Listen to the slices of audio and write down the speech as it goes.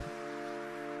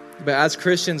But as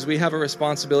Christians, we have a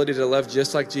responsibility to love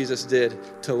just like Jesus did,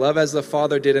 to love as the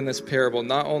Father did in this parable,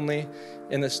 not only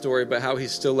in this story, but how he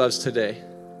still loves today.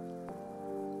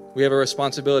 We have a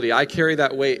responsibility. I carry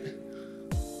that weight.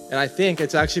 And I think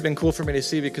it's actually been cool for me to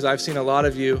see because I've seen a lot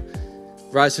of you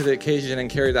rise to the occasion and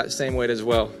carry that same weight as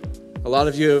well. A lot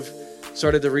of you have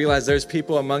started to realize there's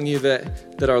people among you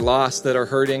that are lost, that are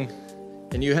hurting,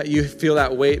 and you feel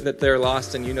that weight that they're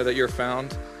lost and you know that you're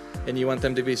found, and you want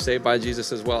them to be saved by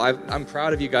Jesus as well. I'm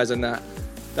proud of you guys in that.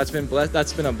 That's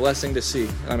been a blessing to see,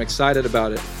 and I'm excited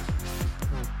about it.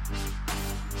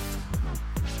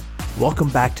 Welcome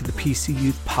back to the PC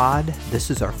Youth Pod. This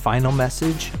is our final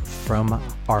message from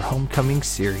our Homecoming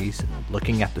series,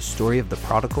 looking at the story of the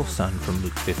prodigal son from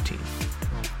Luke 15.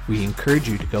 We encourage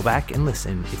you to go back and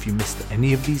listen if you missed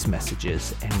any of these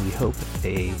messages, and we hope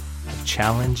they have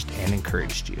challenged and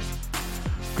encouraged you.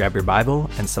 Grab your Bible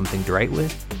and something to write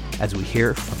with as we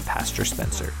hear from Pastor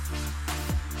Spencer.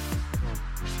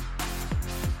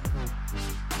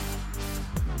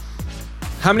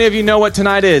 How many of you know what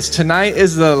tonight is? Tonight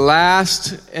is the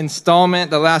last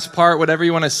installment, the last part, whatever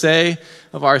you want to say,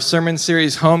 of our sermon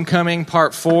series, Homecoming,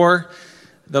 Part 4.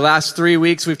 The last 3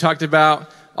 weeks, we've talked about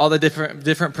all the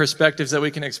different perspectives that we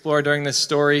can explore during this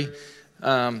story.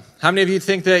 How many of you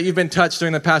think that you've been touched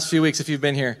during the past few weeks if you've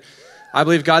been here? I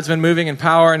believe God's been moving in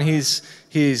power, and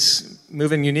He's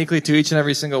moving uniquely to each and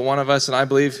every single one of us, and I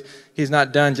believe He's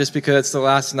not done just because it's the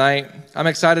last night. I'm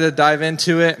excited to dive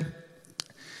into it.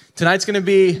 Tonight's going to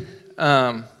be, it's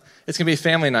going to be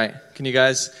family night. Can you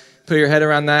guys put your head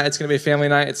around that? It's going to be family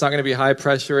night. It's not going to be high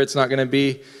pressure. It's not going to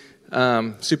be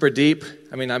super deep.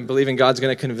 I mean, I'm believing God's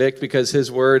going to convict because His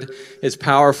word is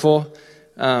powerful.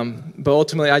 But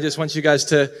ultimately, I just want you guys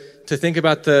to think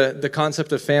about the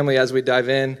concept of family as we dive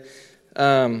in.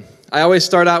 I always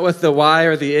start out with the why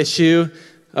or the issue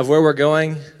of where we're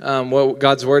going, what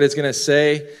God's word is going to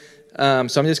say. So I'm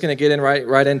just going to get in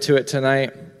right into it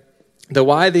tonight. The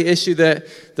why, the issue that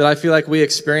I feel like we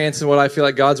experience and what I feel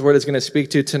like God's word is going to speak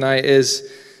to tonight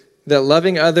is that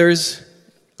loving others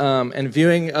and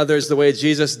viewing others the way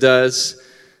Jesus does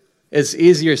is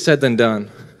easier said than done.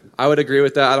 I would agree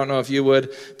with that. I don't know if you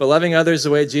would, but loving others the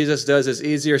way Jesus does is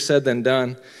easier said than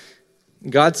done.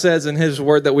 God says in His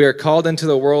word that we are called into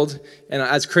the world, and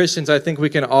as Christians, I think we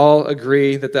can all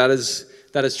agree that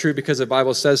is true because the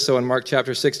Bible says so. In Mark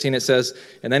chapter 16, it says,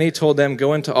 "And then He told them,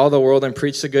 go into all the world and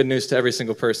preach the good news to every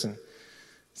single person."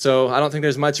 So I don't think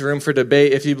there's much room for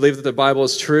debate. If you believe that the Bible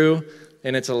is true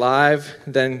and it's alive,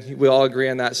 then we all agree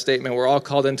on that statement. We're all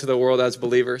called into the world as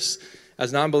believers.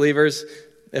 As non-believers,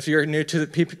 if you're new to the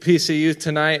PC Youth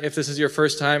tonight, if this is your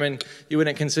first time and you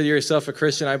wouldn't consider yourself a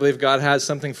Christian, I believe God has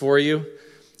something for you.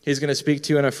 He's going to speak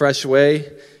to you in a fresh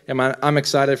way, and I'm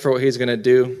excited for what He's going to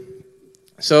do.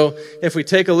 So if we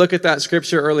take a look at that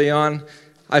scripture early on,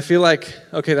 I feel like,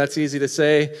 okay, that's easy to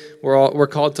say. We're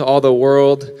called to all the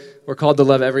world. We're called to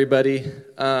love everybody.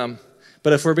 But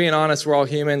if we're being honest, we're all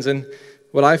humans, and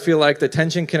what I feel like the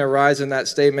tension can arise in that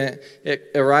statement,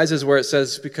 it arises where it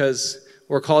says because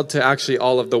we're called to actually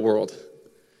all of the world.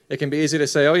 It can be easy to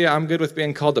say, oh yeah, I'm good with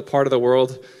being called to part of the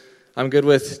world. I'm good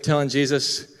with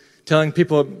telling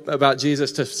people about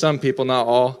Jesus to some people, not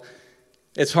all.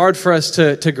 It's hard for us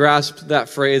to grasp that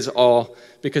phrase all,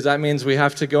 because that means we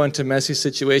have to go into messy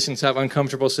situations, have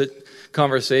uncomfortable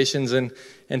conversations, and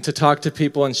to talk to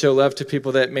people and show love to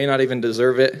people that may not even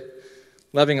deserve it.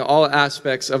 Loving all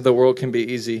aspects of the world can be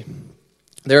easy.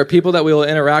 There are people that we will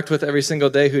interact with every single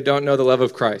day who don't know the love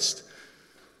of Christ.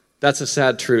 That's a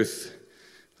sad truth.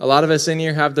 A lot of us in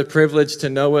here have the privilege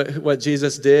to know what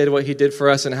Jesus did, what He did for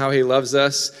us, and how He loves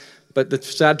us. But the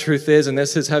sad truth is, and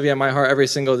this is heavy on my heart every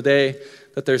single day,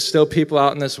 that there's still people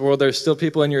out in this world, there's still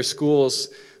people in your schools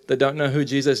that don't know who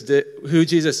Jesus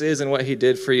is and what He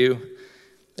did for you.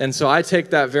 And so I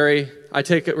take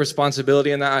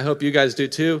responsibility in that. I hope you guys do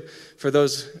too. For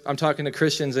those, I'm talking to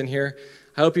Christians in here,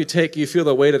 I hope you feel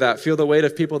the weight of that. Feel the weight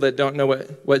of people that don't know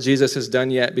what Jesus has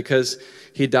done yet, because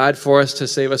He died for us to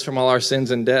save us from all our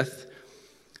sins and death.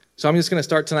 So I'm just going to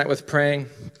start tonight with praying.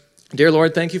 Dear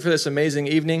Lord, thank You for this amazing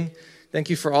evening. Thank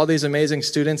You for all these amazing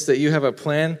students, that You have a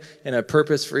plan and a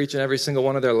purpose for each and every single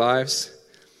one of their lives.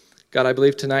 God, I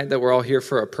believe tonight that we're all here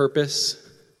for a purpose.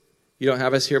 You don't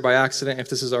have us here by accident. If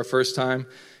this is our first time,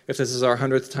 if this is our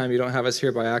 100th time, You don't have us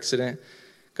here by accident.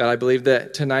 God, I believe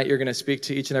that tonight You're going to speak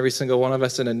to each and every single one of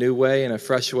us in a new way, in a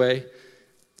fresh way.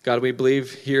 God, we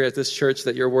believe here at this church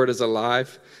that Your word is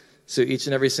alive. So each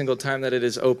and every single time that it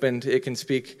is opened, it can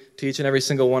speak to each and every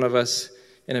single one of us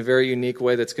in a very unique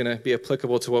way that's going to be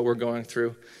applicable to what we're going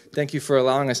through. Thank You for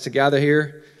allowing us to gather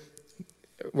here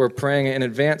we're praying in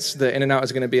advance that In-N-Out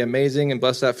is going to be amazing and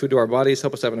bless that food to our bodies.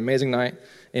 Help us have an amazing night.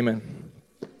 Amen.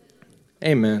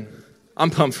 Amen. I'm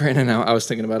pumped for In-N-Out. I was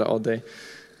thinking about it all day.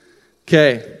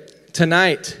 Okay,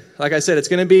 tonight, like I said, it's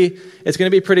going to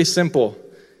be pretty simple.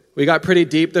 We got pretty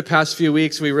deep the past few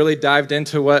weeks. We really dived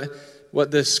into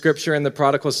what the scripture and the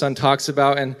prodigal son talks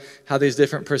about and how these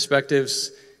different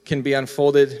perspectives can be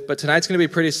unfolded. But tonight's going to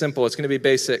be pretty simple. It's going to be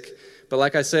basic. But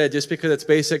like I said, just because it's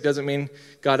basic doesn't mean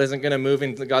God isn't going to move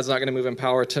and God's not going to move in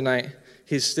power tonight.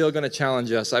 He's still going to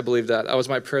challenge us. I believe that. That was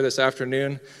my prayer this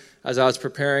afternoon as I was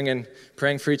preparing and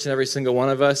praying for each and every single one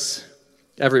of us,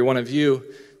 every one of you,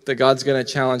 that God's going to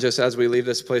challenge us as we leave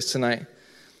this place tonight.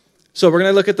 So we're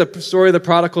going to look at the story of the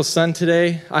prodigal son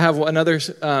today. I have another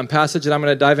passage that I'm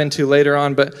going to dive into later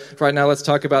on, but right now let's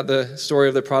talk about the story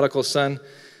of the prodigal son.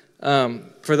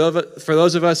 For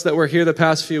those of us that were here the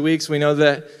past few weeks, we know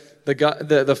that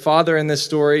the father in this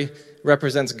story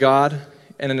represents God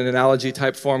in an analogy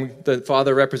type form. The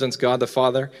father represents God the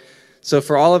Father. So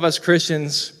for all of us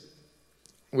Christians,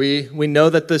 we know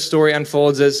that the story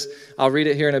unfolds as, I'll read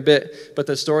it here in a bit, but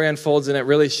the story unfolds and it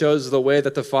really shows the way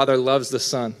that the Father loves the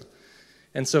Son.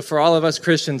 And so for all of us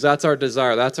Christians, that's our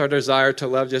desire. That's our desire to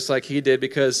love just like He did,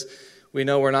 because we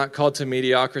know we're not called to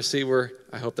mediocrity.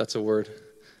 I hope that's a word.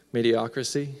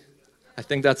 Mediocrity? I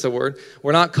think that's a word.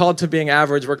 We're not called to being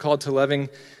average. We're called to loving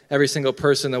every single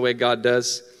person the way God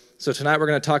does. So tonight we're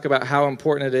going to talk about how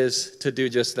important it is to do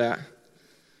just that.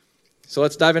 So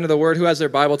let's dive into the Word. Who has their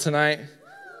Bible tonight?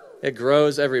 It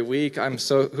grows every week.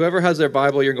 Whoever has their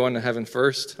Bible, you're going to heaven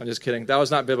first. I'm just kidding. That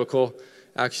was not biblical,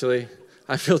 actually.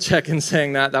 I feel checking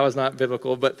saying that. That was not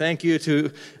biblical. But thank you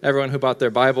to everyone who bought their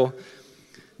Bible.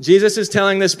 Jesus is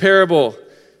telling this parable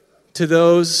to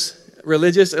those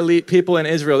religious elite people in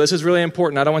Israel. This is really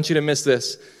important. I don't want you to miss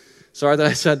this. Sorry that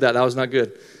I said that. That was not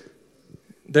good.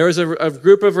 There was a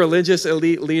group of religious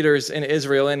elite leaders in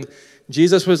Israel, and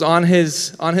Jesus was on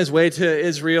his way to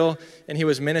Israel, and he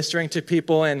was ministering to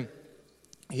people, and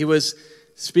he was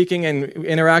speaking and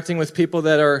interacting with people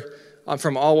that are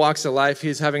from all walks of life.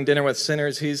 He's having dinner with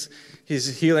sinners.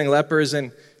 He's healing lepers,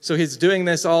 and so he's doing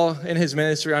this all in his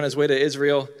ministry on his way to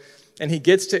Israel. And he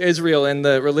gets to Israel, and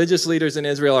the religious leaders in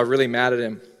Israel are really mad at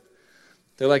him.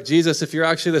 They're like, Jesus, if you're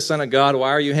actually the Son of God, why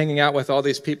are you hanging out with all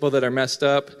these people that are messed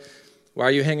up? Why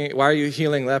are you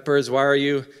healing lepers? Why are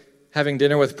you having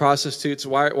dinner with prostitutes?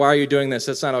 Why are you doing this?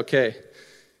 That's not okay.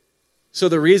 So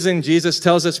the reason Jesus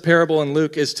tells this parable in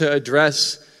Luke is to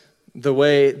address the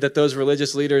way that those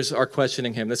religious leaders are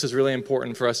questioning him. This is really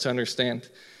important for us to understand.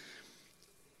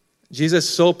 Jesus'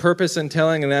 sole purpose in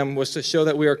telling them was to show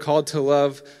that we are called to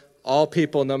love all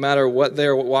people, no matter what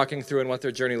they're walking through and what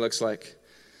their journey looks like.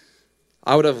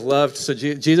 I would have loved, so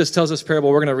Jesus tells this parable,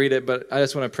 we're going to read it, but I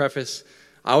just want to preface,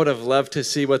 I would have loved to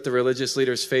see what the religious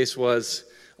leaders' face was,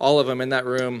 all of them in that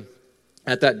room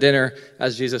at that dinner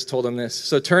as Jesus told them this.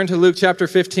 So turn to Luke chapter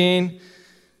 15.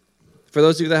 For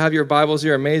those of you that have your Bibles,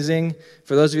 you're amazing.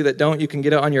 For those of you that don't, you can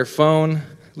get it on your phone.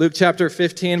 Luke chapter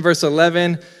 15, verse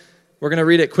 11. We're going to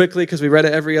read it quickly because we read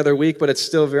it every other week, but it's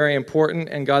still very important,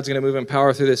 and God's going to move in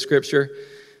power through this scripture.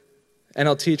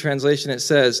 NLT translation, it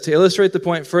says, to illustrate the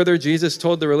point further, Jesus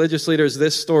told the religious leaders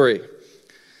this story.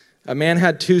 A man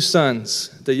had 2 sons.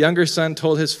 The younger son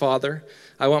told his father,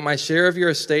 I want my share of your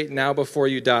estate now before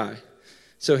you die.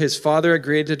 So his father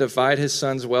agreed to divide his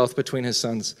son's wealth between his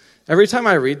sons. Every time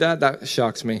I read that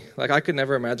shocks me. Like, I could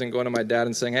never imagine going to my dad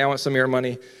and saying, hey, I want some of your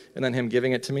money, and then him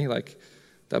giving it to me. Like,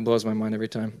 that blows my mind every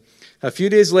time. A few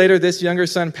days later, this younger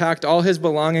son packed all his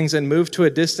belongings and moved to a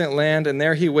distant land, and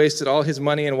there he wasted all his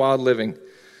money in wild living.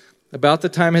 About the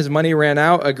time his money ran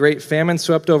out, a great famine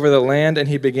swept over the land, and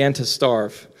he began to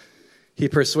starve. He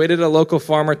persuaded a local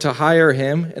farmer to hire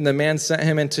him, and the man sent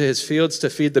him into his fields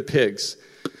to feed the pigs.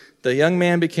 The young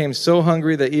man became so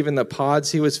hungry that even the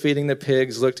pods he was feeding the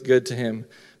pigs looked good to him,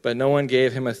 but no one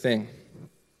gave him a thing.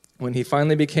 When he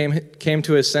finally came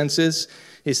to his senses,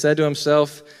 he said to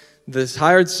himself, the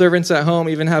hired servants at home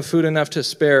even have food enough to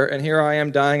spare, and here I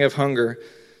am dying of hunger.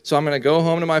 So I'm going to go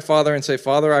home to my father and say,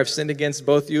 Father, I've sinned against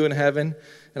both you and heaven,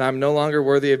 and I'm no longer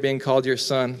worthy of being called your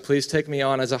son. Please take me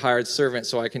on as a hired servant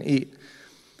so I can eat.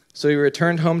 So he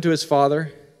returned home to his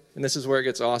father, and this is where it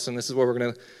gets awesome. This is where we're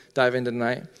going to dive into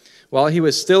tonight. While he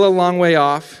was still a long way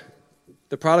off,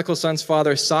 the prodigal son's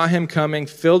father saw him coming.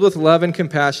 Filled with love and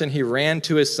compassion, he ran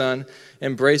to his son,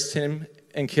 embraced him,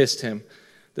 and kissed him.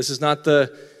 This is not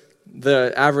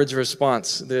the average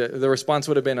response. The response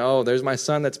would have been, oh, there's my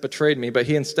son that's betrayed me. But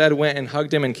he instead went and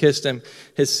hugged him and kissed him.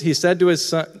 His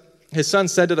son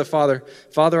said to the father,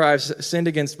 Father, I've sinned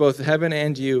against both heaven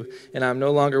and you, and I'm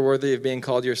no longer worthy of being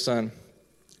called your son.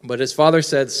 But his father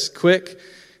said, quick,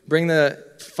 Bring the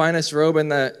finest robe in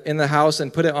the house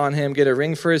and put it on him. Get a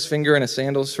ring for his finger and a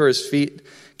sandals for his feet.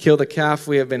 Kill the calf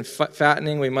we have been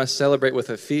fattening. We must celebrate with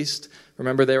a feast.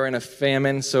 Remember, they were in a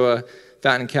famine, so a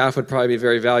fattened calf would probably be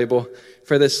very valuable.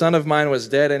 For this son of mine was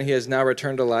dead, and he has now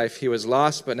returned to life. He was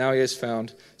lost, but now he is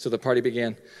found. So the party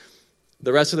began.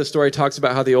 The rest of the story talks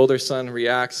about how the older son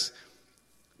reacts.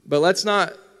 But let's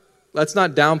not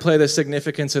downplay the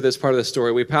significance of this part of the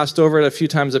story. We passed over it a few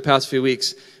times the past few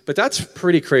weeks, but that's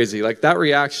pretty crazy. Like, that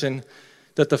reaction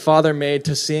that the father made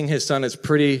to seeing his son is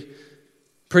pretty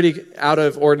out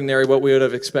of ordinary, what we would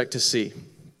have expected to see.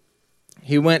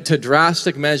 He went to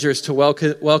drastic measures to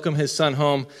welcome his son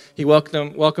home. He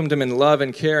welcomed him in love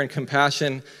and care and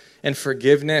compassion and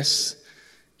forgiveness.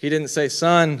 He didn't say,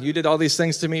 son, you did all these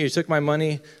things to me. You took my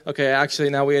money. Okay, actually,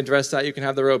 now we address that. You can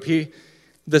have the robe.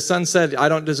 The son said, I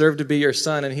don't deserve to be your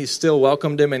son, and he still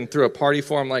welcomed him and threw a party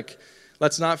for him. Like,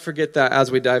 let's not forget that as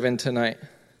we dive in tonight.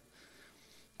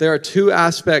 There are two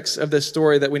aspects of this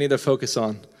story that we need to focus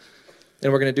on,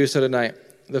 and we're going to do so tonight.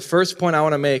 The first point I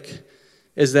want to make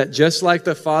is that just like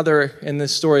the father in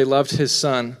this story loved his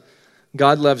son,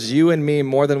 God loves you and me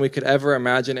more than we could ever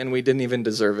imagine, and we didn't even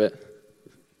deserve it.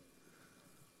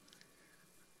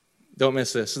 Don't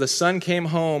miss this. So the son came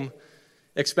home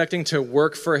expecting to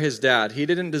work for his dad. He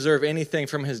didn't deserve anything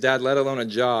from his dad, let alone a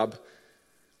job.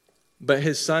 But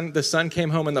the son came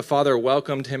home, and the father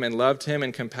welcomed him and loved him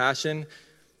in compassion.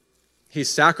 He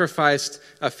sacrificed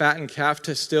a fattened calf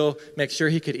to still make sure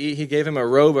he could eat. He gave him a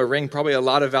robe, a ring, probably a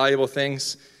lot of valuable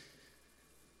things.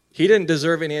 He didn't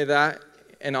deserve any of that.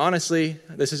 And honestly,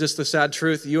 this is just the sad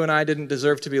truth, you and I didn't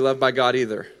deserve to be loved by God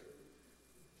either.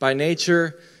 By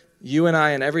nature, you and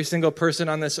I and every single person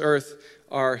on this earth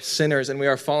are sinners, and we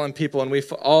are fallen people, and we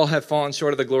all have fallen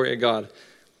short of the glory of God.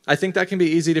 I think that can be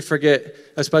easy to forget,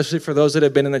 especially for those that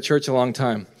have been in the church a long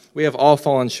time. We have all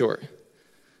fallen short.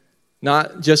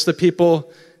 Not just the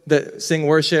people that sing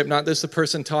worship, not just the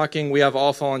person talking, we have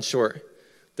all fallen short.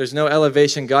 There's no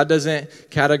elevation. God doesn't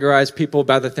categorize people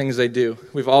by the things they do.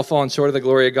 We've all fallen short of the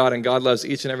glory of God, and God loves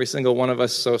each and every single one of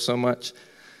us so much.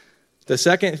 The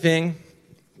second thing,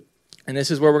 and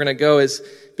this is where we're going to go, is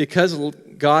because of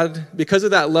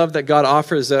that love that God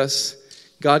offers us,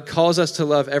 God calls us to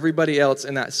love everybody else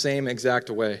in that same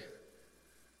exact way.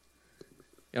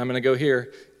 And I'm going to go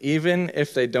here, even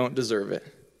if they don't deserve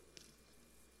it.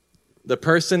 The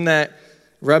person that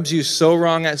rubs you so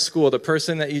wrong at school, the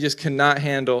person that you just cannot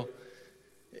handle,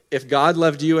 if God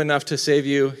loved you enough to save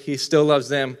you, he still loves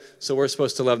them, so we're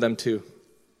supposed to love them too.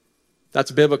 That's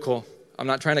biblical. I'm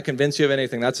not trying to convince you of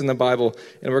anything. That's in the Bible,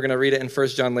 and we're going to read it in 1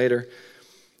 John later.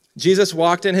 Jesus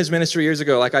walked in his ministry years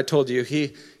ago, like I told you.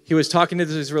 He was talking to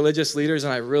these religious leaders,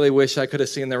 and I really wish I could have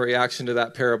seen their reaction to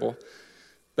that parable.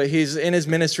 But he's in his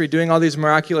ministry doing all these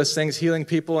miraculous things, healing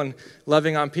people and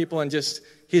loving on people, and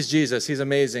he's Jesus. He's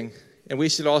amazing. And we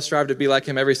should all strive to be like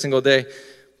him every single day.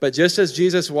 But just as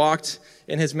Jesus walked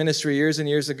in his ministry years and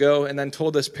years ago and then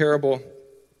told this parable,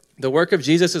 the work of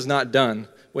Jesus is not done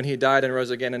when he died and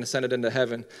rose again and ascended into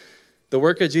heaven. The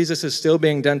work of Jesus is still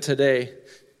being done today.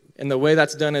 And the way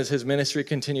that's done is his ministry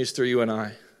continues through you and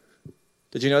I.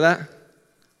 Did you know that?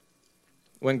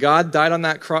 When Jesus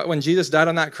died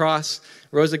on that cross,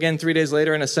 rose again 3 days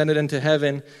later and ascended into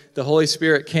heaven, the Holy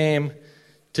Spirit came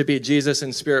to be Jesus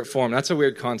in spirit form. That's a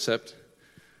weird concept.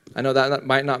 I know that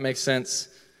might not make sense.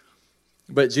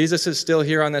 But Jesus is still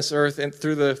here on this earth and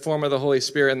through the form of the Holy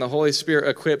Spirit. And the Holy Spirit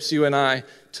equips you and I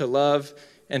to love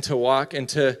and to walk and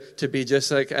to be just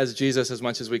like as Jesus as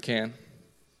much as we can.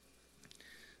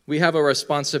 We have a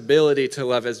responsibility to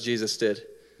love as Jesus did.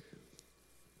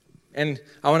 And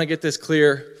I want to get this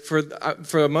clear.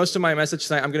 For most of my message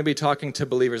tonight, I'm going to be talking to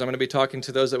believers. I'm going to be talking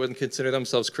to those that wouldn't consider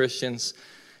themselves Christians.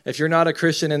 If you're not a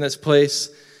Christian in this place,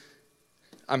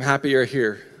 I'm happy you're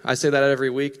here. I say that every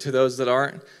week to those that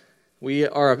aren't. We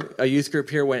are a youth group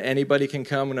here when anybody can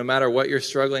come, no matter what you're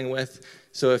struggling with.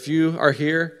 So if you are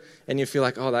here and you feel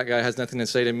like, oh, that guy has nothing to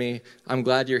say to me, I'm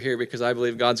glad you're here because I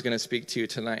believe God's going to speak to you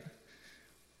tonight.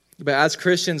 But as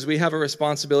Christians, we have a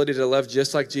responsibility to love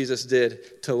just like Jesus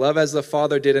did, to love as the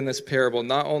Father did in this parable,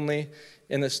 not only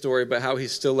in this story, but how he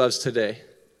still loves today.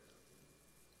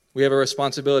 We have a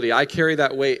responsibility. I carry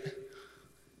that weight.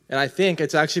 And I think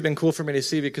it's actually been cool for me to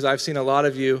see because I've seen a lot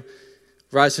of you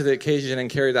rise to the occasion and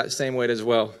carry that same weight as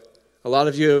well. A lot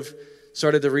of you have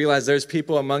started to realize there's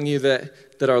people among you that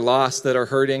are lost, that are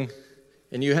hurting,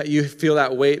 and you feel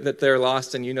that weight that they're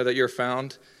lost and you know that you're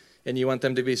found, and you want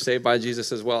them to be saved by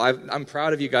Jesus as well. I'm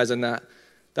proud of you guys in that.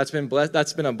 That's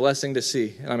been a blessing to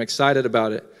see, and I'm excited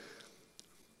about it.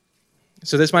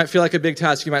 So this might feel like a big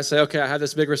task. You might say, okay, I have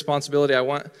this big responsibility. I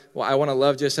want to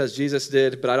love just as Jesus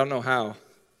did, but I don't know how.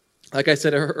 Like I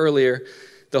said earlier,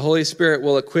 the Holy Spirit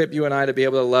will equip you and I to be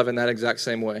able to love in that exact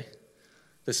same way.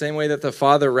 The same way that the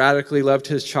Father radically loved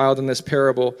his child in this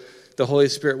parable, the Holy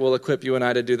Spirit will equip you and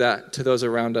I to do that to those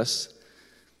around us.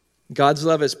 God's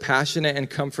love is passionate and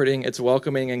comforting. It's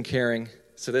welcoming and caring.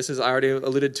 So this is, I already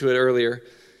alluded to it earlier.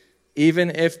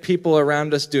 Even if people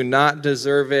around us do not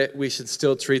deserve it, we should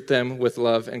still treat them with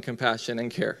love and compassion and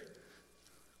care.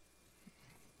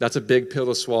 That's a big pill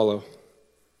to swallow.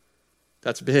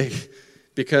 That's big,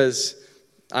 because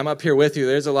I'm up here with you.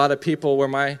 There's a lot of people where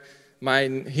my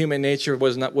human nature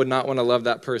would not want to love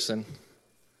that person.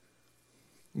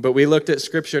 But we looked at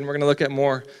Scripture, and we're going to look at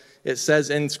more. It says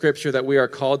in Scripture that we are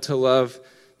called to love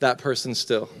that person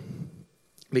still,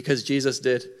 because Jesus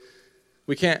did.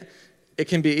 It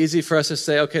can be easy for us to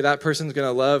say, okay, that person's going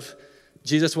to love.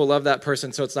 Jesus will love that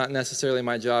person, so it's not necessarily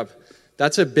my job.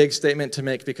 That's a big statement to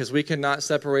make, because we cannot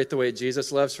separate the way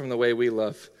Jesus loves from the way we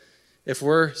love. If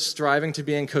we're striving to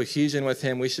be in cohesion with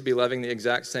him, we should be loving the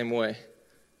exact same way.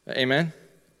 Amen?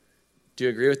 Do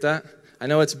you agree with that? I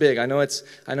know it's big. I know it's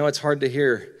hard to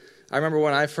hear. I remember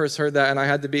when I first heard that, and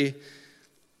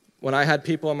when I had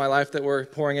people in my life that were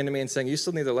pouring into me and saying, you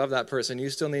still need to love that person.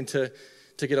 You still need to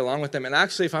get along with them. And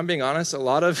actually, if I'm being honest, a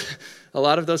lot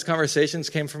of those conversations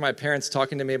came from my parents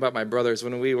talking to me about my brothers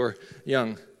when we were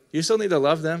young. You still need to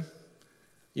love them.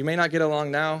 You may not get along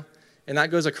now. And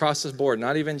that goes across the board,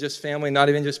 not even just family, not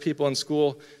even just people in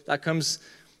school.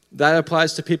 That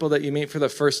applies to people that you meet for the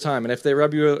first time. And if they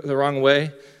rub you the wrong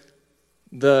way,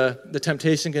 the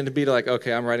temptation can be to like,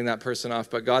 okay, I'm writing that person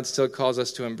off. But God still calls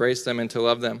us to embrace them and to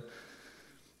love them.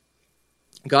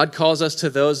 God calls us to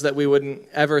those that we wouldn't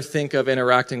ever think of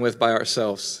interacting with by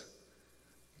ourselves.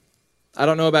 I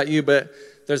don't know about you, but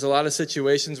there's a lot of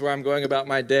situations where I'm going about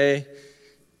my day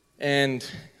and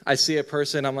I see a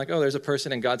person, I'm like, oh, there's a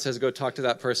person, and God says, go talk to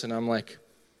that person. I'm like,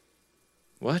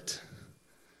 what?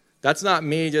 That's not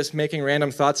me just making random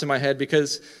thoughts in my head,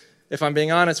 because if I'm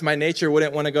being honest, my nature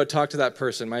wouldn't want to go talk to that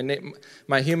person.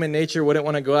 My human nature wouldn't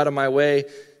want to go out of my way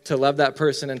to love that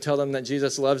person and tell them that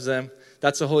Jesus loves them.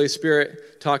 That's the Holy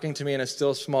Spirit talking to me in a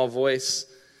still small voice,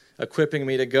 equipping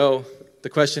me to go.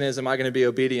 The question is, am I going to be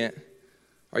obedient?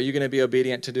 Are you going to be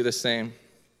obedient to do the same?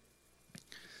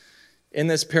 In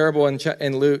this parable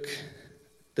in Luke,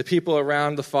 the people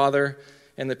around the Father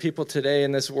and the people today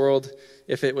in this world,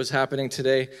 if it was happening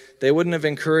today, they wouldn't have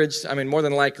encouraged, more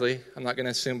than likely, I'm not going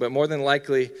to assume, but more than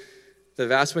likely, the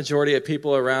vast majority of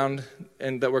people around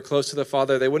and that were close to the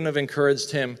Father, they wouldn't have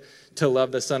encouraged him to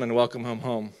love the Son and welcome him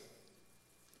home.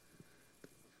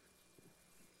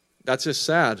 That's just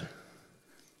sad.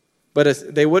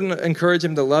 But they wouldn't encourage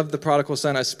him to love the prodigal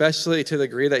son, especially to the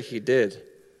degree that he did.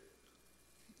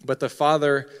 But the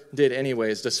Father did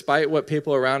anyways, despite what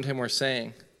people around him were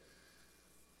saying.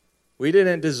 We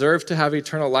didn't deserve to have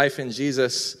eternal life in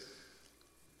Jesus.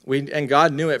 And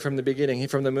God knew it from the beginning.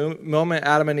 From the moment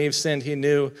Adam and Eve sinned, he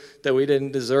knew that we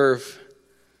didn't deserve.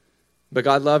 But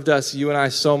God loved us, you and I,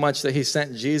 so much that he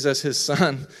sent Jesus, his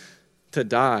son, to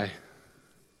die.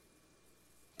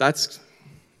 That's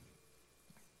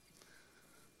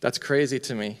crazy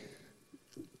to me.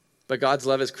 But God's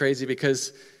love is crazy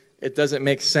because it doesn't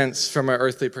make sense from an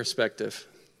earthly perspective.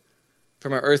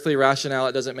 From an earthly rationale,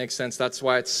 it doesn't make sense. That's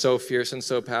why it's so fierce and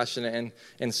so passionate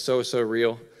and so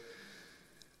real.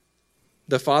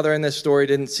 The Father in this story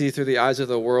didn't see through the eyes of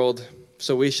the world,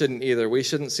 so we shouldn't either. We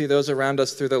shouldn't see those around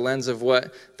us through the lens of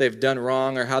what they've done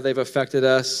wrong or how they've affected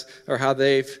us or how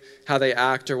they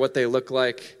act or what they look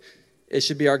like. It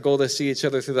should be our goal to see each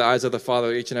other through the eyes of the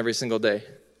Father each and every single day.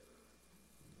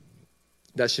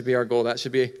 That should be our goal. That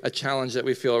should be a challenge that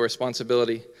we feel a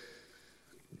responsibility.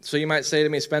 So you might say to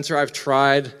me, Spencer, I've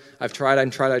tried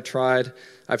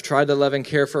to love and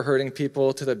care for hurting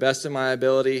people to the best of my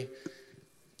ability.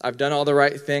 I've done all the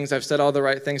right things. I've said all the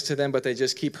right things to them, but they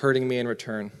just keep hurting me in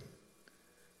return.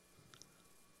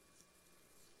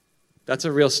 That's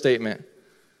a real statement.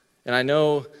 And I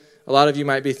know a lot of you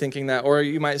might be thinking that, or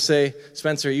you might say,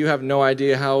 Spencer, you have no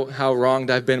idea how wronged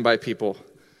I've been by people.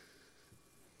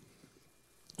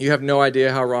 You have no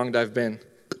idea how wronged I've been.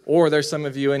 Or there's some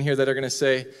of you in here that are going to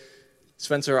say,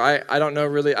 Spencer, I don't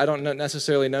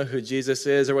necessarily know who Jesus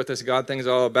is or what this God thing's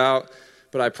all about,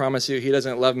 but I promise you, he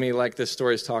doesn't love me like this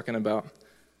story is talking about.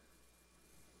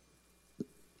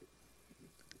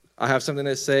 I have something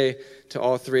to say to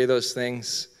all three of those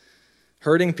things.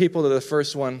 Hurting people to the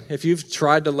first one. If you've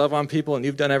tried to love on people and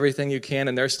you've done everything you can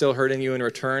and they're still hurting you in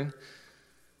return,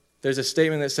 there's a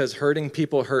statement that says hurting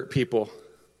people hurt people.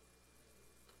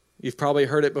 You've probably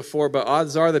heard it before, but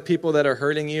odds are the people that are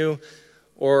hurting you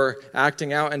or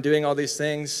acting out and doing all these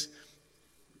things,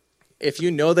 if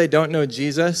you know they don't know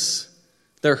Jesus,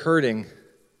 They're hurting.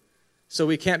 So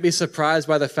we can't be surprised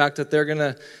by the fact that they're going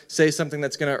to say something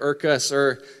that's going to irk us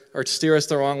or steer us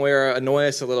the wrong way or annoy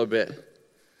us a little bit.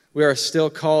 We are still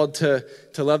called to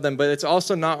love them, but it's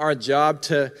also not our job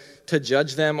to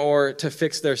judge them or to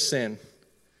fix their sin.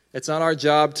 It's not our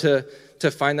job to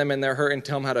find them in their hurt and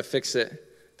tell them how to fix it.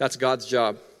 That's God's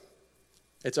job.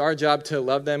 It's our job to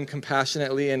love them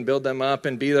compassionately and build them up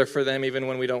and be there for them even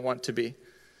when we don't want to be.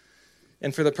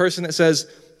 And for the person that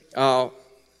says, oh,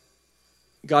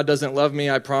 God doesn't love me,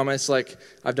 I promise, like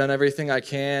I've done everything I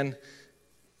can.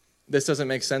 This doesn't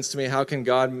make sense to me. How can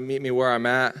God meet me where I'm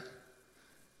at?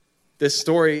 This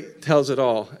story tells it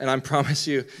all. And I promise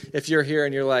you, if you're here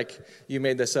and you're like, you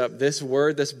made this up, this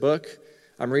word, this book,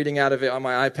 I'm reading out of it on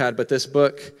my iPad, but this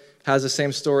book has the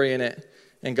same story in it.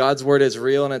 And God's word is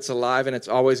real and it's alive and it's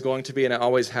always going to be and it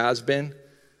always has been.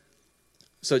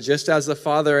 So just as the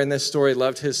Father in this story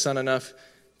loved his Son enough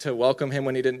to welcome him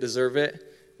when he didn't deserve it,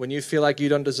 when you feel like you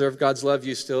don't deserve God's love,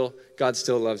 God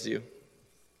still loves you.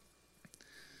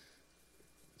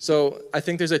 So I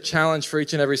think there's a challenge for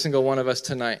each and every single one of us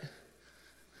tonight.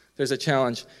 There's a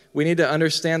challenge. We need to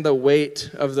understand the weight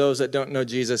of those that don't know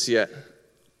Jesus yet.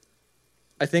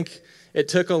 I think it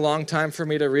took a long time for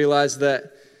me to realize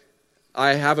that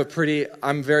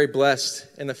I'm very blessed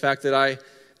in the fact that I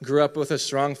grew up with a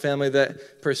strong family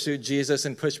that pursued Jesus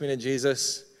and pushed me to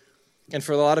Jesus. And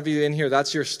for a lot of you in here,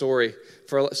 that's your story.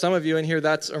 For some of you in here,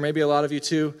 or maybe a lot of you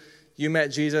too, you met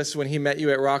Jesus when he met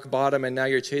you at rock bottom and now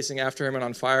you're chasing after him and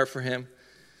on fire for him.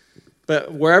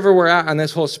 But wherever we're at on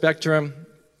this whole spectrum,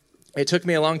 it took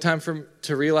me a long time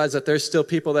to realize that there's still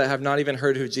people that have not even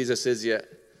heard who Jesus is yet.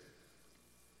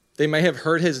 They may have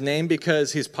heard his name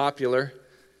because he's popular.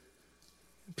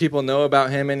 People know about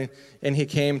him and he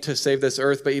came to save this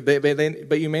earth, but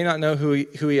you may not know who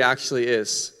he actually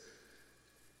is.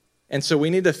 And so we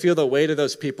need to feel the weight of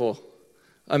those people.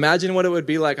 Imagine what it would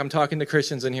be like. I'm talking to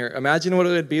Christians in here. Imagine what it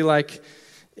would be like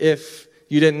if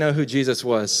you didn't know who Jesus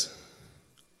was.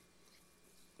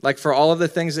 Like for all of the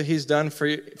things that he's done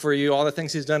for you, all the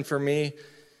things he's done for me,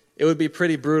 it would be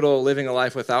pretty brutal living a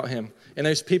life without him. And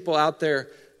there's people out there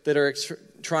that are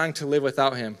trying to live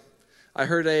without him. I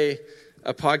heard a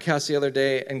podcast the other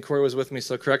day, and Corey was with me,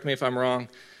 so correct me if I'm wrong.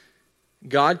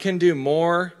 God can do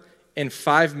more in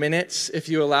 5 minutes, if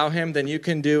you allow him, than you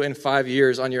can do in 5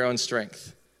 years on your own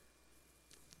strength.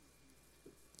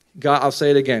 I'll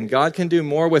say it again. God can do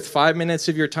more with 5 minutes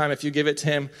of your time if you give it to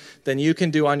him than you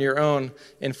can do on your own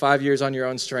in 5 years on your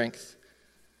own strength.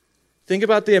 Think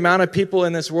about the amount of people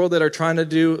in this world that are trying to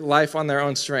do life on their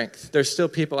own strength. There's still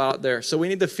people out there. So we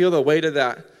need to feel the weight of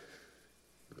that.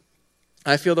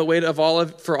 I feel the weight of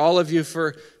for all of you,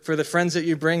 for the friends that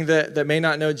you bring that may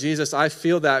not know Jesus. I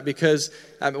feel that because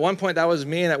at one point that was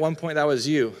me and at one point that was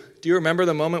you. Do you remember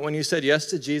the moment when you said yes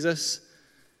to Jesus?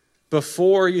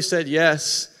 Before you said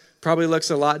yes, probably looks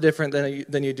a lot different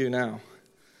than you do now.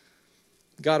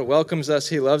 God welcomes us,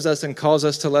 he loves us, and calls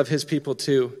us to love his people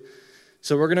too.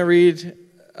 So we're going to read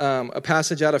a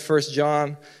passage out of 1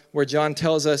 John where John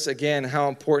tells us again how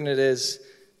important it is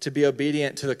to be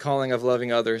obedient to the calling of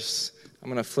loving others. I'm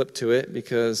going to flip to it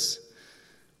because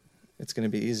it's going to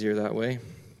be easier that way.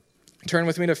 Turn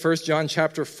with me to 1 John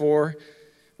chapter 4.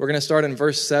 We're going to start in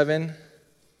verse 7.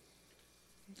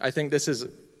 I think this is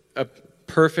a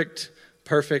perfect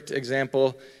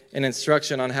example and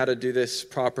instruction on how to do this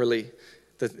properly.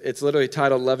 It's literally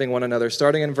titled Loving One Another.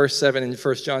 Starting in verse 7 in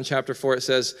 1 John chapter 4, it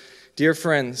says, "Dear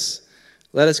friends,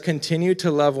 let us continue to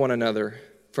love one another,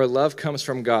 for love comes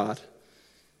from God."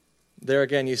 There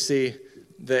again, you see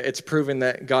that it's proven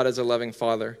that God is a loving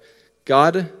Father.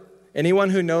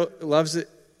 Anyone who loves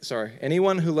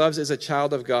is a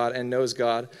child of God and knows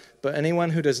God, but anyone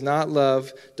who does not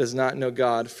love does not know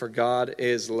God, for God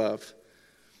is love.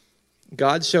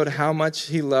 God showed how much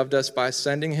he loved us by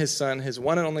sending his Son, his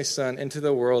one and only Son, into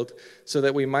the world so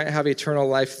that we might have eternal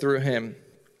life through him.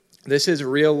 This is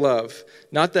real love.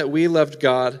 Not that we loved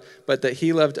God, but that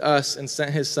he loved us and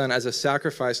sent his Son as a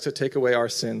sacrifice to take away our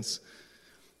sins.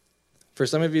 For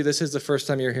some of you, this is the first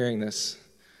time you're hearing this.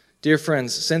 Dear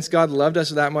friends, since God loved us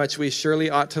that much, we surely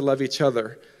ought to love each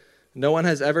other. No one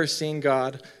has ever seen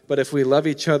God, but if we love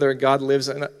each other, God lives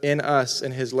in us,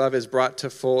 and his love is brought to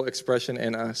full expression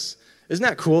in us. Isn't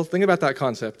that cool? Think about that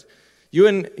concept. You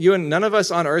and none of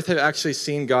us on earth have actually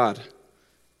seen God.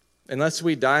 Unless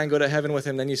we die and go to heaven with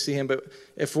him, then you see him. But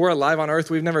if we're alive on earth,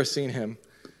 we've never seen him.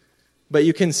 But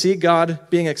you can see God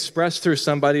being expressed through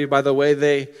somebody by the way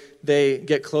they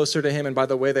get closer to him and by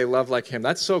the way they love like him.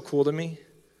 That's so cool to me.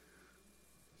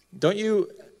 Don't you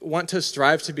want to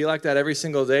strive to be like that every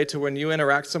single day, to when you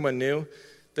interact with someone new,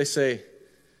 they say,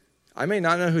 I may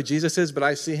not know who Jesus is, but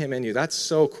I see him in you. That's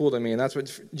so cool to me, and that's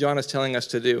what John is telling us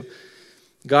to do.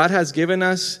 God has given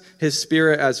us his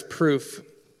Spirit as proof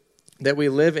that we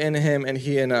live in him and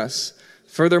he in us.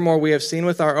 Furthermore, we have seen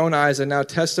with our own eyes and now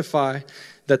testify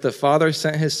that the Father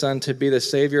sent his Son to be the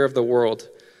Savior of the world.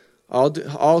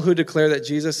 All who declare that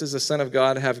Jesus is the Son of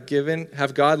God have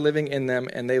God living in them,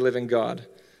 and they live in God.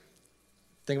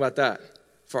 Think about that.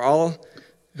 For all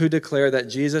who declare that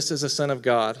Jesus is the Son of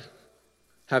God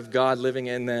have God living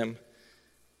in them,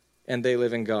 and they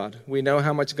live in God. We know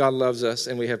how much God loves us,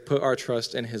 and we have put our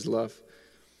trust in his love.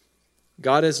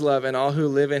 God is love, and all who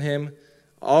live in him,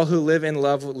 all who live in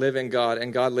love live in God,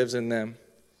 and God lives in them.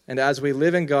 And as we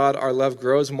live in God, our love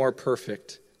grows more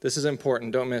perfect. This is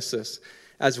important. Don't miss this.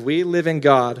 As we live in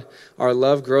God, our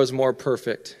love grows more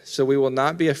perfect. So we will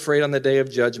not be afraid on the day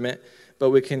of judgment,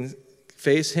 but we can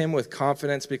face him with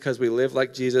confidence because we live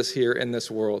like Jesus here in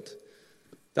this world.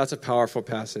 That's a powerful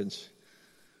passage.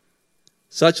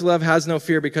 Such love has no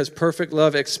fear because perfect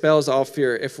love expels all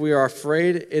fear. If we are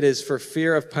afraid, it is for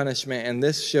fear of punishment, and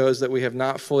this shows that we have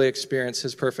not fully experienced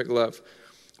his perfect love.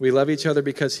 We love each other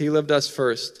because he loved us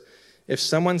first. If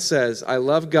someone says, I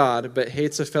love God, but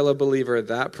hates a fellow believer,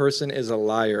 that person is a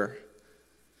liar.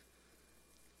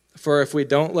 For if we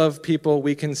don't love people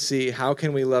we can see, how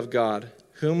can we love God,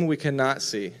 whom we cannot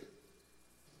see?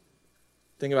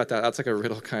 Think about that. That's like a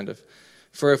riddle, kind of.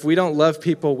 For if we don't love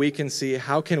people we can see,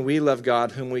 how can we love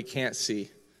God whom we can't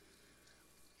see?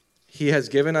 He has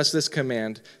given us this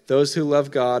command: those who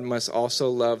love God must also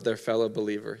love their fellow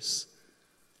believers.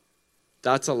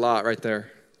 That's a lot right there.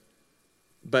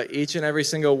 But each and every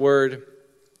single word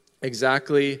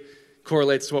exactly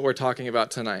correlates to what we're talking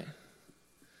about tonight.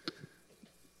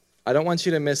 I don't want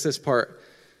you to miss this part.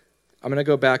 I'm going to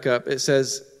go back up. It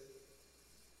says,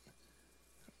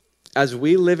 as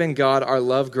we live in God, our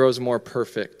love grows more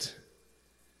perfect.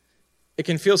 It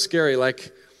can feel scary,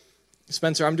 like,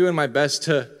 Spencer, I'm doing my best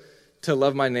to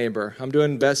love my neighbor. I'm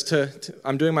doing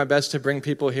my best to bring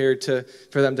people here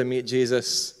for them to meet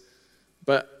Jesus.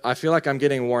 But I feel like I'm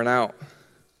getting worn out.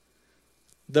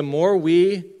 The more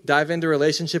we dive into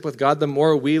relationship with God, the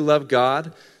more we love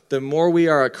God, the more we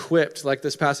are equipped, like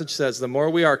this passage says, the more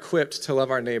we are equipped to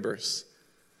love our neighbors.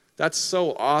 That's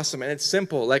so awesome, and it's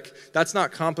simple. Like, that's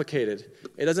not complicated.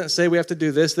 It doesn't say we have to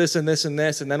do this, this, and this, and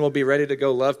this, and then we'll be ready to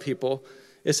go love people.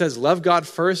 It says love God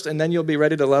first, and then you'll be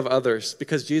ready to love others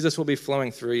because Jesus will be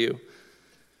flowing through you.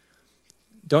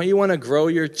 Don't you want to grow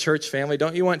your church family?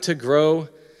 Don't you want to grow,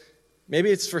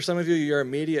 maybe it's for some of you, your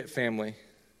immediate family,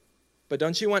 but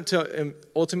don't you want to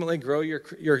ultimately grow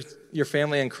your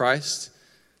family in Christ?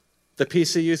 The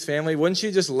PC Youth family, wouldn't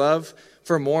you just love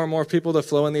for more and more people to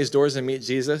flow in these doors and meet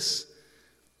Jesus?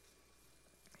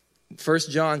 1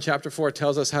 John chapter 4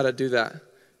 tells us how to do that.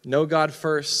 Know God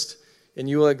first, and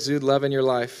you will exude love in your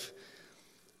life.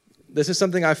 This is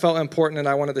something I felt important and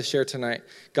I wanted to share tonight.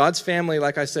 God's family,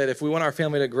 like I said, if we want our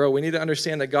family to grow, we need to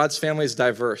understand that God's family is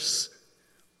diverse.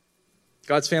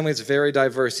 God's family is very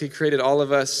diverse. He created all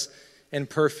of us with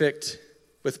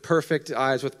perfect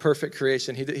eyes, with perfect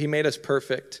creation. He made us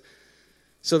perfect.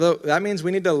 So that means we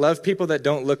need to love people that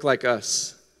don't look like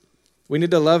us. We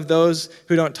need to love those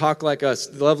who don't talk like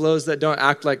us, love those that don't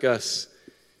act like us.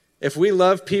 If we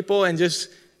love people and just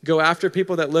go after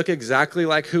people that look exactly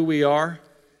like who we are,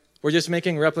 we're just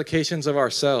making replications of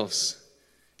ourselves.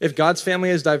 If God's family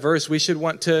is diverse, we should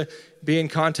want to be in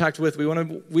contact with,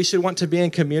 we should want to be in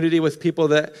community with people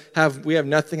that we have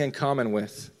nothing in common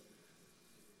with.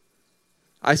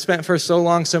 I spent for so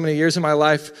many years of my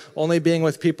life only being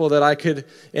with people that I could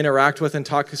interact with and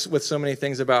talk with so many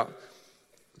things about.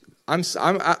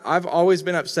 I've always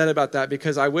been upset about that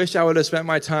because I wish I would have spent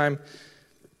my time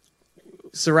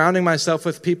surrounding myself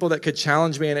with people that could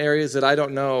challenge me in areas that I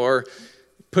don't know or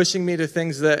pushing me to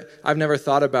things that I've never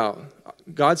thought about.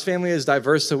 God's family is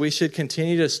diverse, so we should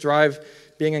continue to strive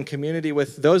being in community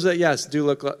with those that, yes, do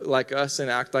look like us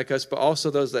and act like us, but also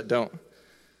those that don't.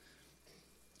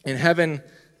 In heaven,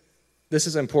 this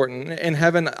is important. In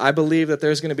heaven, I believe that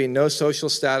there's going to be no social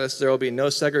status. There will be no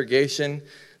segregation.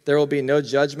 There will be no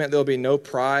judgment. There will be no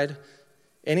pride.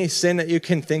 Any sin that you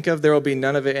can think of, there will be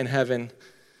none of it in heaven.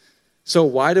 So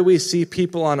why do we see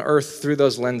people on earth through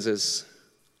those lenses?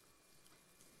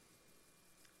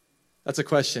 That's a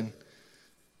question.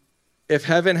 If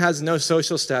heaven has no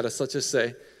social status, let's just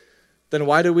say, then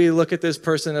why do we look at this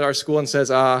person at our school and says,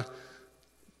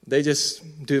 they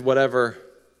just do whatever.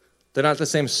 They're not the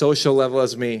same social level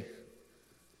as me.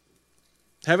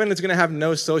 Heaven is going to have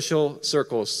no social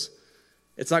circles.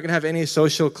 It's not going to have any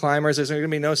social climbers. There's going to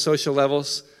be no social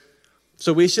levels.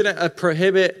 So we shouldn't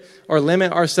prohibit or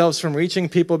limit ourselves from reaching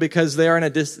people because they are in a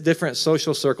different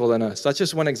social circle than us. That's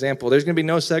just one example. There's going to be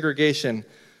no segregation.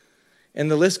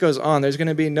 And the list goes on. There's going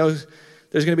to be no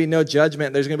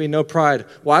judgment. There's going to be no pride.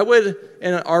 Why would,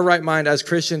 in our right mind as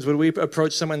Christians, would we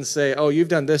approach someone and say, oh, you've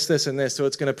done this, this, and this, so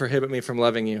it's going to prohibit me from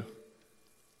loving you?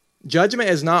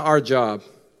 Judgment is not our job.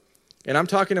 And I'm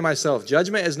talking to myself.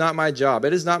 Judgment is not my job.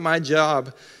 It is not my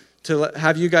job to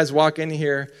have you guys walk in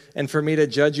here and for me to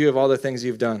judge you of all the things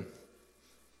you've done.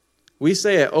 We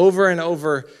say it over and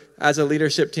over as a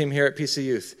leadership team here at PC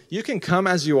Youth. You can come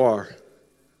as you are.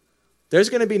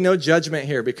 There's going to be no judgment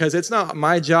here because it's not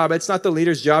my job. It's not the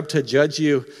leader's job to judge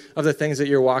you of the things that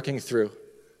you're walking through.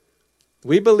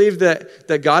 We believe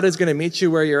that God is going to meet you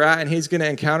where you're at and he's going to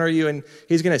encounter you and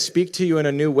he's going to speak to you in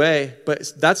a new way,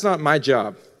 but that's not my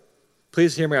job.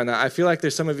 Please hear me on that. I feel like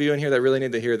there's some of you in here that really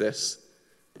need to hear this.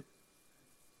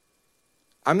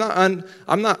 I'm not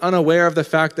unaware of the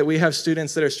fact that we have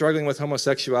students that are struggling with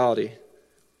homosexuality.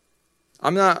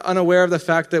 I'm not unaware of the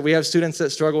fact that we have students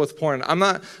that struggle with porn. I'm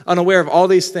not unaware of all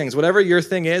these things. Whatever your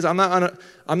thing is, I'm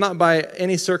not by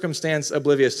any circumstance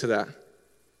oblivious to that.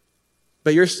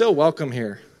 But you're still welcome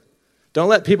here. Don't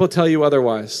let people tell you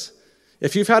otherwise.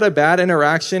 If you've had a bad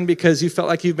interaction because you felt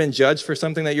like you've been judged for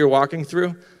something that you're walking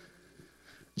through,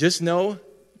 just know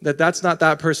that that's not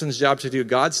that person's job to do.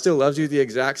 God still loves you the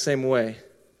exact same way.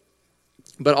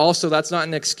 But also, that's not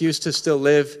an excuse to still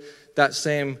live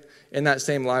in that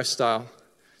same lifestyle.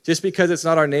 Just because it's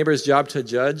not our neighbor's job to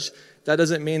judge, that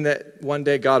doesn't mean that one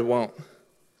day God won't.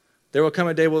 There will come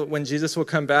a day when Jesus will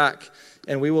come back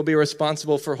and we will be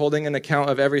responsible for holding an account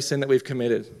of every sin that we've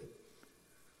committed.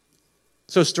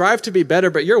 So strive to be better,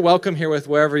 but you're welcome here with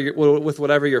whatever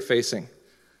you're facing.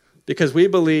 Because we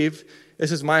believe,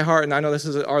 this is my heart and I know this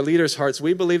is our leaders' hearts,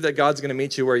 we believe that God's going to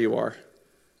meet you where you are.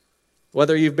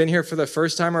 Whether you've been here for the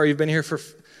first time or you've been here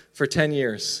for 10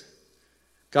 years.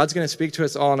 God's going to speak to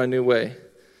us all in a new way.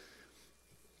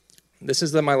 This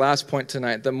is my last point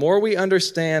tonight. The more we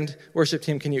understand, worship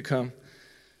team, can you come?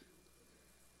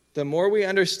 The more we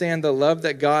understand the love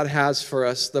that God has for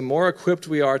us, the more equipped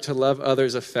we are to love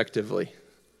others effectively.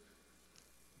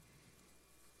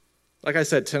 Like I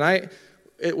said, tonight,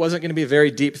 it wasn't going to be very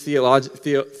deep theology.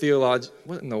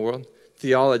 What in the world?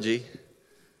 Theology.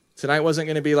 Tonight wasn't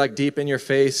going to be like deep in your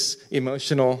face,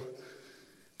 emotional.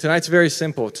 Tonight's very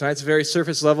simple. Tonight's very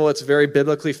surface level. It's very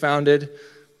biblically founded.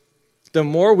 The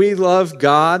more we love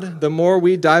God, the more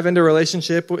we dive into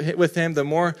relationship with him, the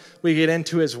more we get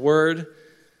into his word,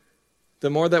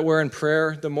 the more that we're in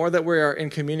prayer, the more that we are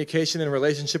in communication and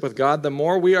relationship with God, the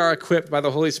more we are equipped by the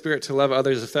Holy Spirit to love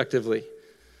others effectively.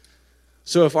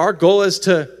 So if our goal is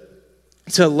to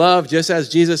love just as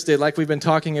Jesus did, like we've been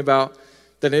talking about,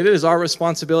 then it is our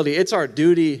responsibility, it's our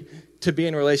duty to be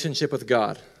in relationship with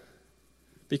God.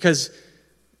 Because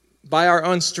by our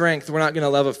own strength, we're not going to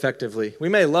love effectively. We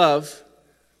may love,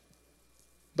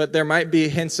 but there might be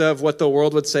hints of what the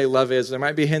world would say love is. There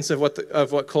might be hints of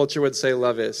what culture would say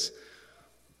love is.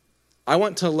 I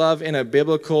want to love in a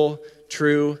biblical,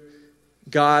 true,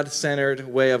 God-centered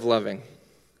way of loving.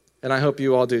 And I hope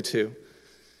you all do too.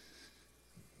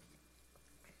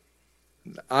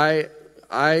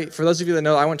 For those of you that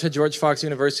know, I went to George Fox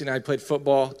University and I played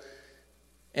football.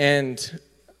 And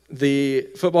the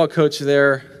football coach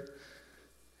there,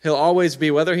 he'll always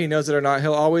be, whether he knows it or not,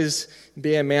 he'll always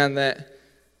be a man that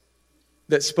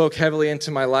spoke heavily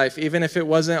into my life. Even if it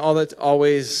wasn't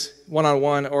always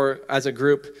one-on-one or as a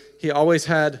group, he always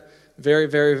had very,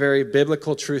 very, very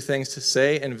biblical true things to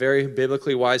say and very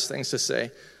biblically wise things to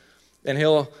say. And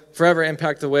he'll forever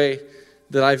impact the way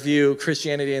that I view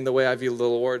Christianity and the way I view the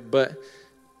Lord. But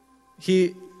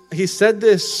he said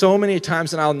this so many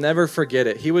times, and I'll never forget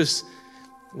it. He was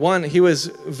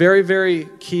very, very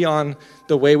key on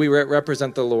the way we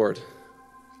represent the Lord.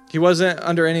 He wasn't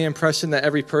under any impression that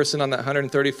every person on that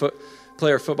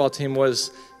 130-player football team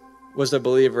was a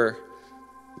believer.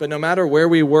 But no matter where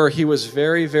we were, he was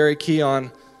very, very key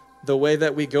on the way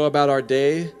that we go about our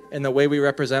day and the way we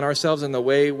represent ourselves and the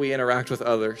way we interact with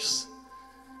others.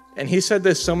 And he said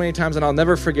this so many times, and I'll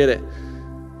never forget it.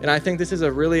 And I think this is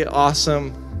a really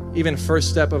awesome, even first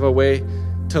step of a way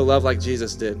to love like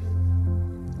Jesus did.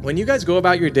 When you guys go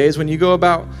about your days,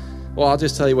 I'll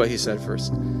just tell you what he said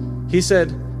first. He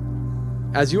said,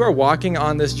 as you are walking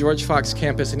on this George Fox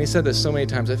campus, and he said this so many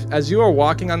times, as you are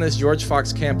walking on this George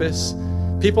Fox campus,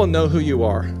 people know who you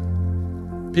are.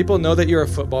 People know that you're a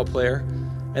football player,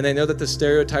 and they know that the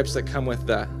stereotypes that come with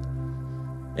that.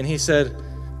 And he said,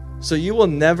 so you will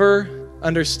never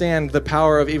understand the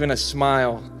power of even a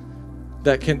smile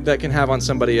that can have on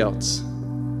somebody else.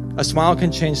 A smile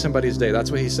can change somebody's day. That's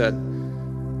what he said.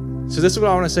 So this is what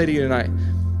I want to say to you tonight.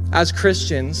 As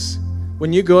Christians,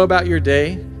 when you go about your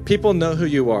day, people know who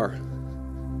you are.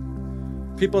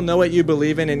 People know what you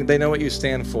believe in and they know what you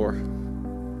stand for.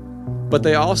 But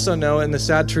they also know, and the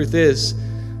sad truth is,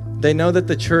 they know that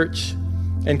the church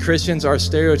and Christians are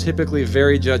stereotypically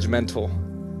very judgmental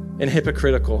and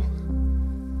hypocritical.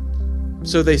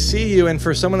 So they see you, and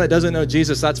for someone that doesn't know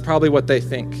Jesus, that's probably what they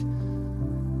think.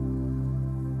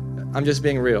 I'm just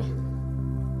being real.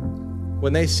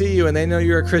 When they see you and they know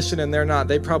you're a Christian and they're not,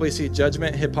 they probably see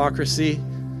judgment, hypocrisy,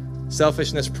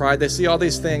 selfishness, pride. They see all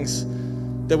these things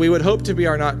that we would hope to be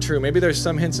are not true. Maybe there's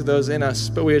some hints of those in us,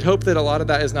 but we would hope that a lot of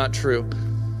that is not true.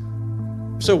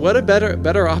 So what a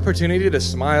better opportunity to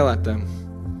smile at them.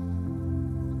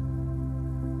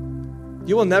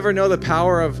 You will never know the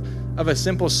power of a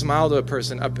simple smile to a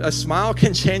person. A smile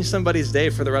can change somebody's day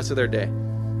for the rest of their day.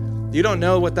 You don't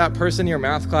know what that person in your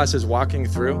math class is walking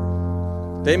through.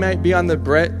 They might be on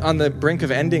the brink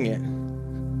of ending it.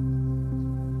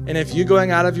 And if you going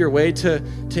out of your way to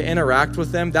interact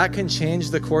with them, that can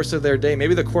change the course of their day,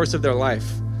 maybe the course of their life.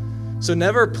 So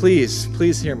never, please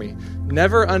hear me,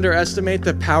 never underestimate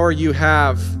the power you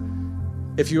have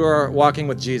if you are walking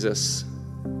with Jesus.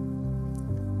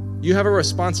 You have a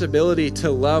responsibility to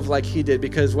love like he did,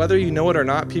 because whether you know it or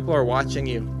not, people are watching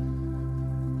you.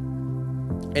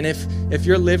 And if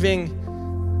you're living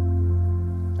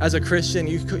as a Christian,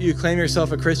 you claim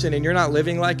yourself a Christian and you're not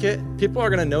living like it, people are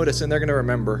going to notice and they're going to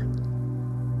remember.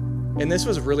 And this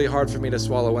was really hard for me to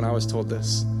swallow when I was told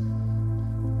this.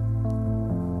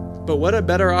 But what a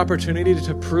better opportunity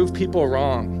to prove people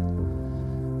wrong.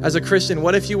 As a Christian,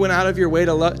 what if you went out of your way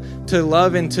to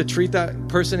love and to treat that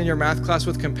person in your math class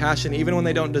with compassion, even when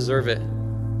they don't deserve it?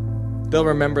 They'll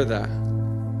remember that.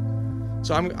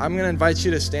 So I'm going to invite you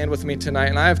to stand with me tonight,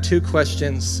 and I have 2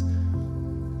 questions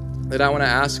that I want to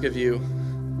ask of you.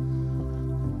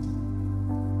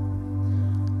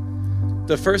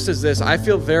 The first is this. I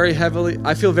feel very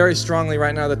strongly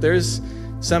right now that there's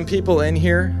some people in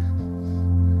here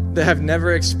that have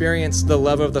never experienced the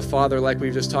love of the Father like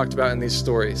we've just talked about in these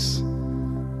stories.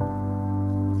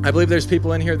 I believe there's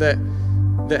people in here that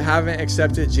haven't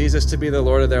accepted Jesus to be the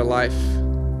Lord of their life.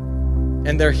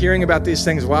 And they're hearing about these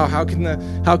things. Wow, how can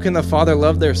the Father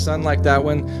love their Son like that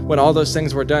when all those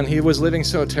things were done? He was living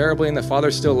so terribly and the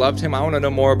Father still loved him. I want to know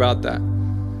more about that.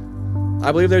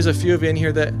 I believe there's a few of you in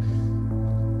here that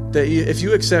if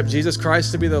you accept Jesus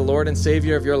Christ to be the Lord and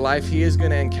Savior of your life, he is going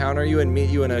to encounter you and meet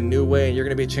you in a new way, and you're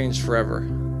going to be changed forever.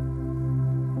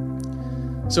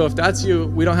 So if that's you,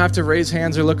 we don't have to raise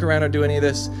hands or look around or do any of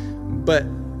this. But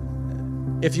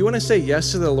if you want to say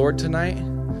yes to the Lord tonight,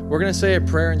 we're going to say a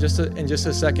prayer in just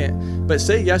a second, but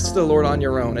say yes to the Lord on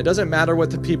your own. It doesn't matter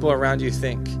what the people around you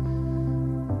think.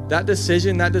 That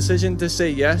decision to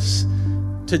say yes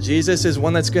to Jesus is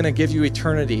one that's going to give you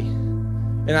eternity.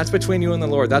 And that's between you and the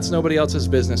Lord. That's nobody else's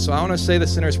business. So I want to say the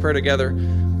sinner's prayer together.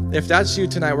 If that's you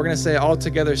tonight, we're going to say it all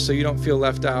together so you don't feel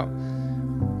left out.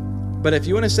 But if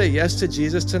you want to say yes to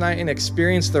Jesus tonight and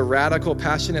experience the radical,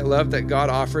 passionate love that God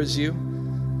offers you,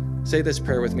 say this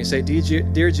prayer with me. Say,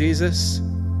 Dear Jesus,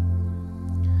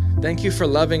 thank you for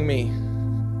loving me.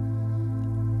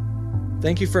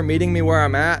 Thank you for meeting me where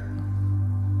I'm at.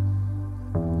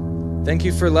 Thank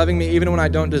you for loving me even when I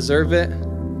don't deserve it.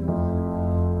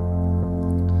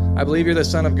 I believe you're the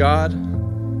Son of God,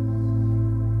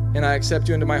 and I accept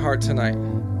you into my heart tonight.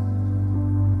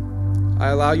 I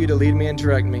allow you to lead me and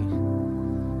direct me,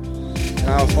 and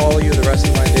I will follow you the rest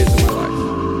of my days of my life.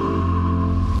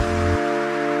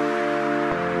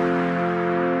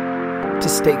 To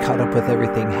stay caught up with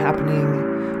everything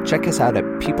happening, check us out at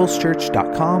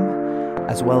peopleschurch.com,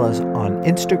 as well as on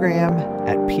Instagram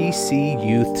at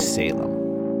PCYouthSalem.